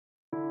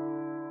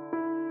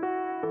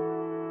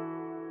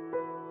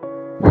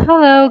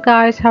Hello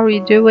guys, how are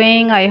you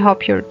doing? I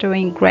hope you're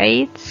doing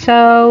great.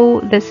 So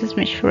this is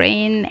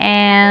ms.sheerin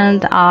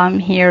and I'm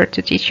here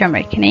to teach you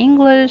American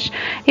English.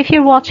 If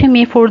you're watching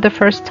me for the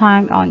first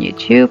time on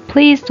YouTube,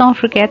 please don't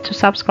forget to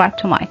subscribe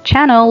to my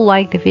channel,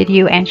 like the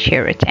video and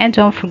share it. And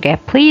don't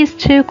forget please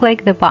to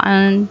click the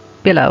button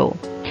below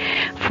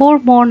for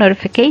more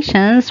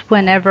notifications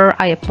whenever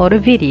I upload a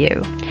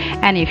video.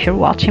 And if you're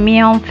watching me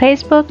on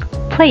Facebook,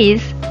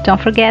 please don't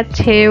forget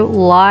to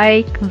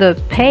like the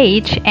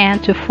page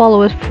and to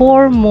follow it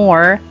for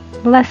more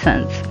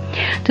lessons.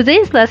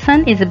 Today's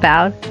lesson is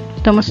about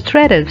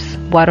demonstratives.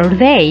 What are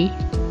they?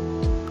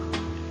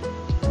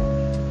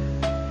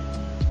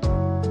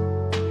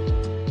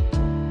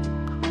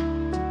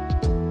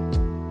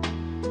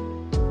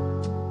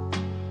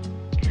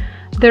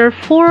 There are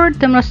 4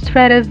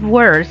 demonstrative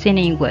words in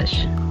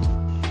English: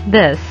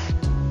 this,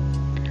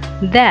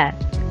 that,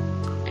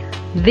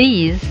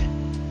 these,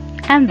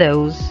 and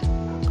those.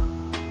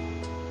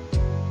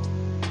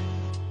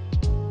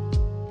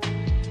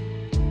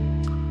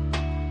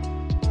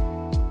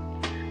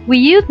 We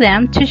use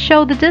them to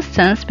show the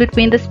distance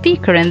between the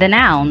speaker and the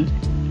noun.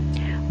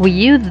 We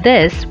use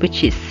this,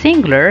 which is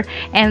singular,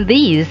 and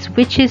these,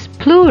 which is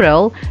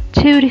plural,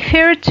 to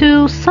refer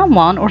to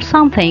someone or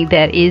something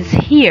that is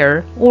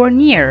here or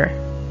near.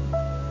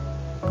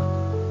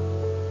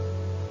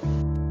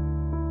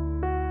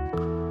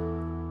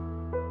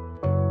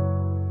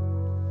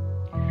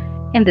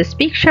 In this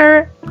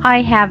picture,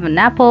 I have an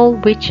apple,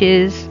 which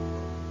is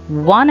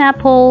one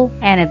apple,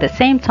 and at the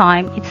same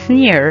time it's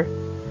near.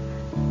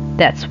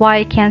 That's why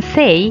I can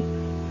say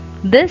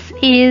this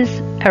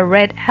is a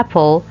red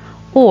apple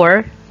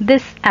or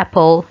this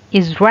apple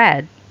is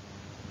red.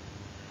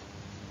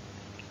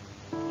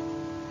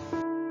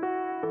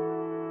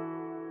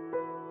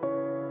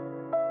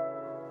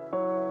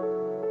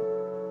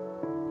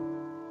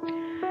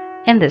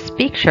 In this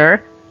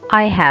picture,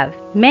 I have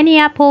many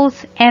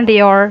apples and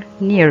they are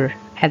near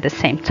at the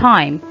same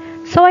time.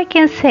 So I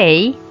can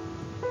say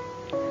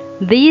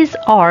these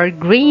are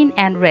green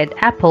and red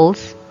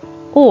apples,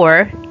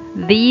 or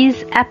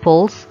these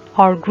apples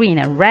are green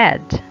and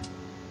red.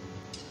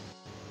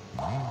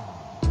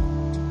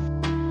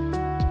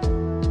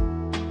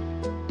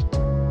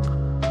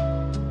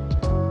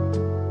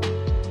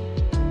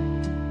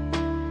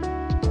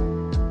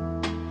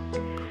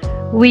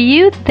 We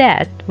use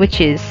that, which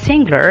is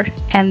singular,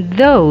 and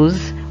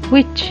those,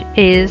 which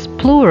is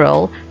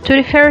plural, to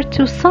refer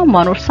to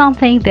someone or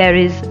something that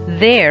is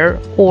there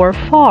or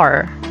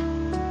far.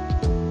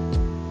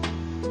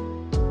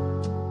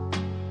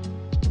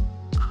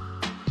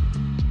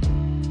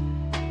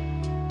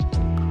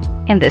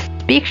 In this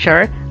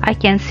picture, I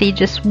can see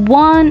just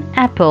one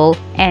apple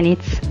and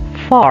it's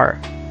far.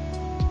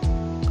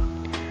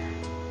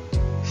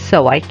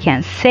 So I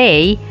can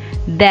say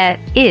that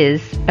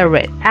is a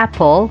red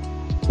apple,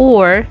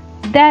 or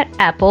that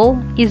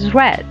apple is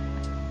red.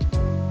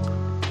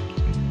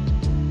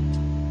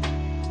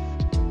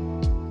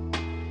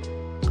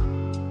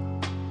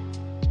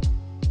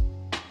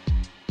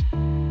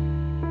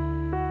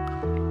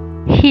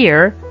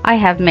 Here I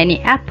have many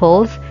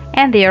apples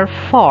and they are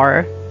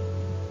far.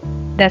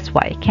 That's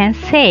why I can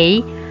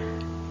say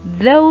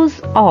those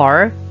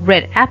are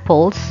red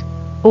apples,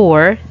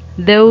 or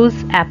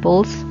those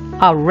apples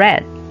are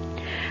red.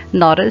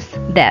 Notice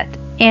that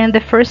in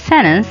the first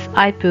sentence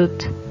I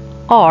put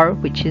are,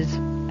 which is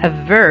a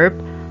verb,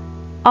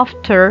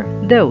 after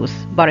those,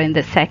 but in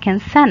the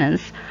second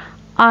sentence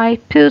I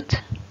put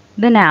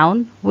the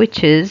noun,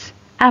 which is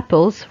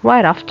apples,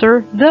 right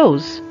after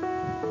those.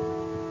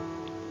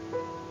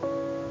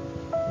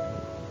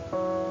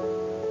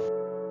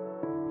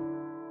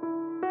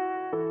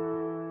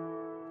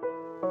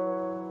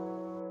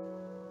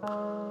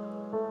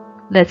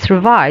 Let's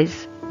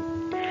revise.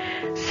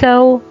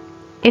 So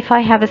if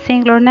I have a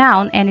singular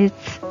noun and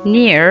it's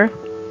near,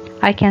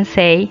 I can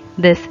say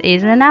this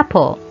is an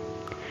apple.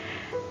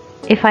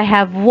 If I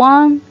have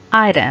one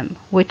item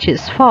which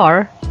is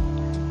far,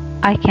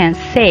 I can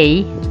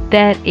say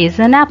that is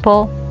an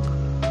apple.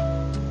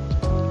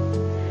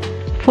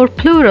 For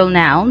plural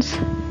nouns,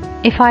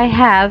 if I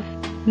have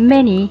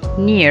many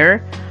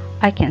near,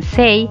 I can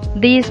say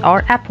these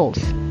are apples.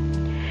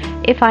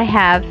 If I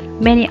have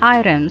many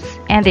items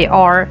and they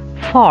are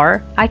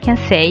far, I can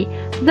say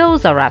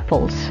those are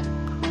apples.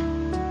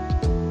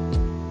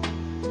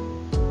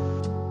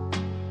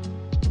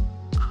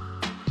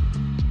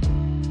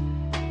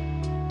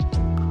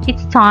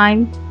 It's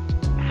time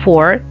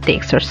for the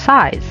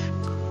exercise.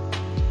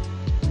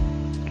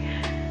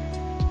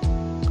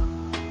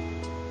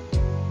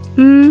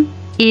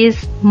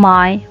 Is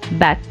my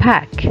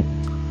backpack.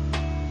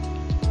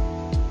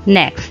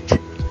 Next,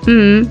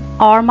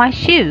 are my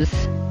shoes.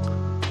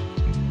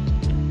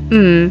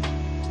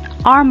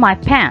 Are my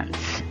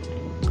pants.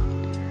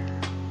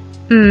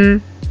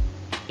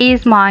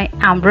 Is my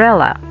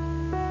umbrella.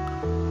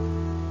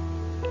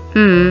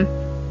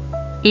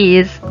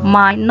 Is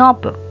my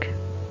notebook.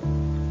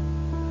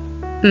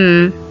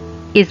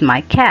 Is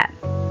my cat.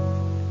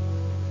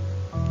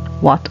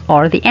 What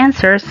are the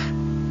answers?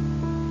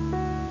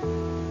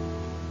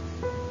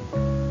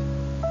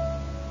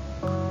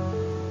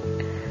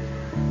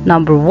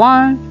 Number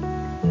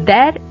 1.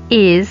 That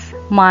is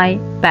my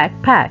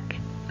backpack.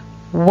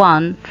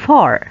 1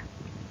 far.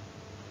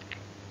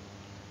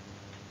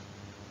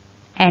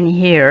 And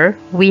here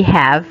we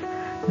have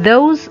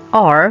those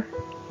are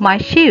my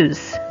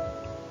shoes.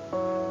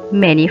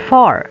 Many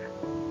far.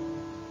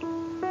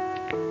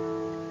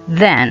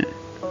 Then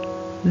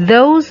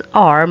those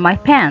are my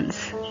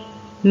pants.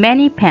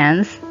 Many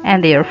pants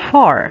and they are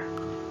far.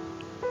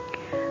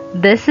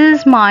 This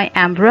is my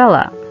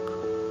umbrella.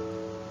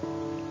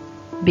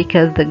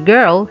 Because the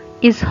girl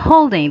is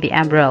holding the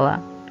umbrella.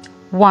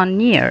 1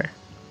 near.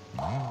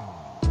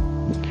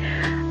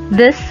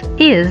 This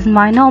is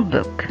my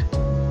notebook.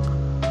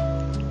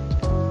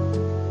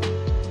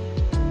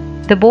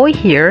 The boy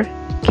here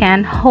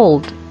can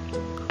hold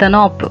the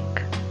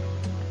notebook.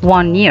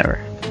 1 near.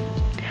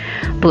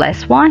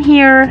 Plus 1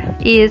 here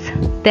is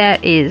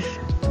that is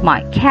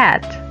my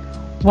cat.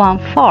 1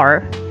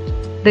 far.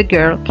 The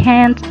girl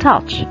can't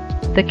touch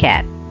the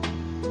cat.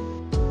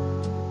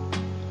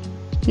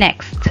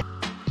 Next.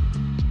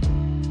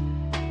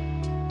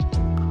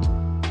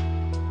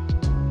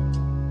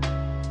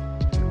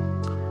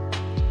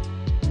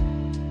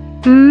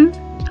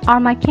 Are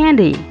my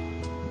candy.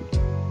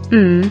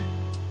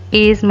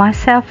 Is my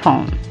cell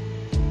phone.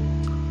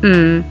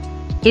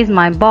 Is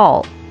my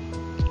ball.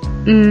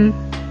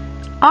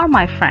 Are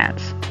my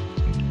friends.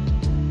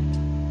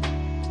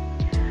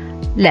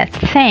 Let's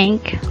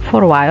think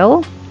for a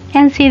while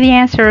and see the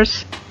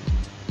answers.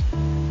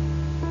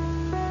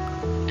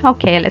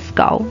 Okay, let's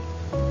go.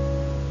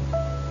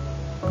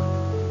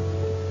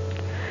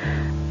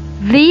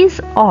 These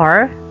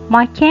are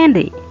my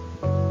candy.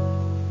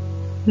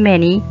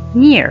 Many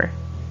near.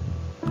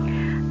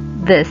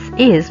 This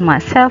is my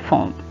cell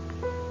phone.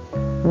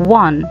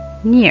 1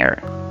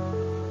 near.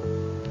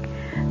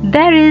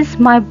 That is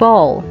my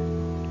ball.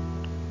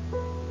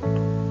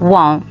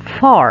 1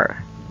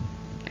 far.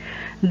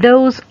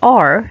 Those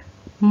are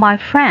my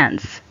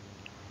friends.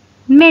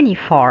 Many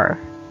far.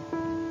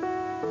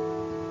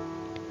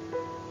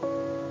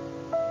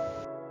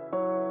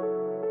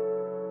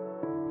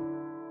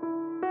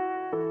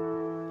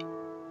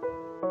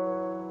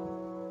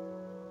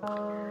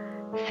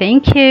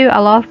 Thank you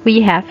a lot.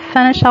 We have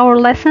finished our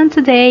lesson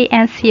today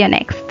and see you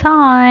next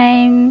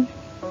time.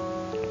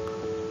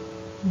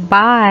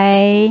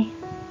 Bye.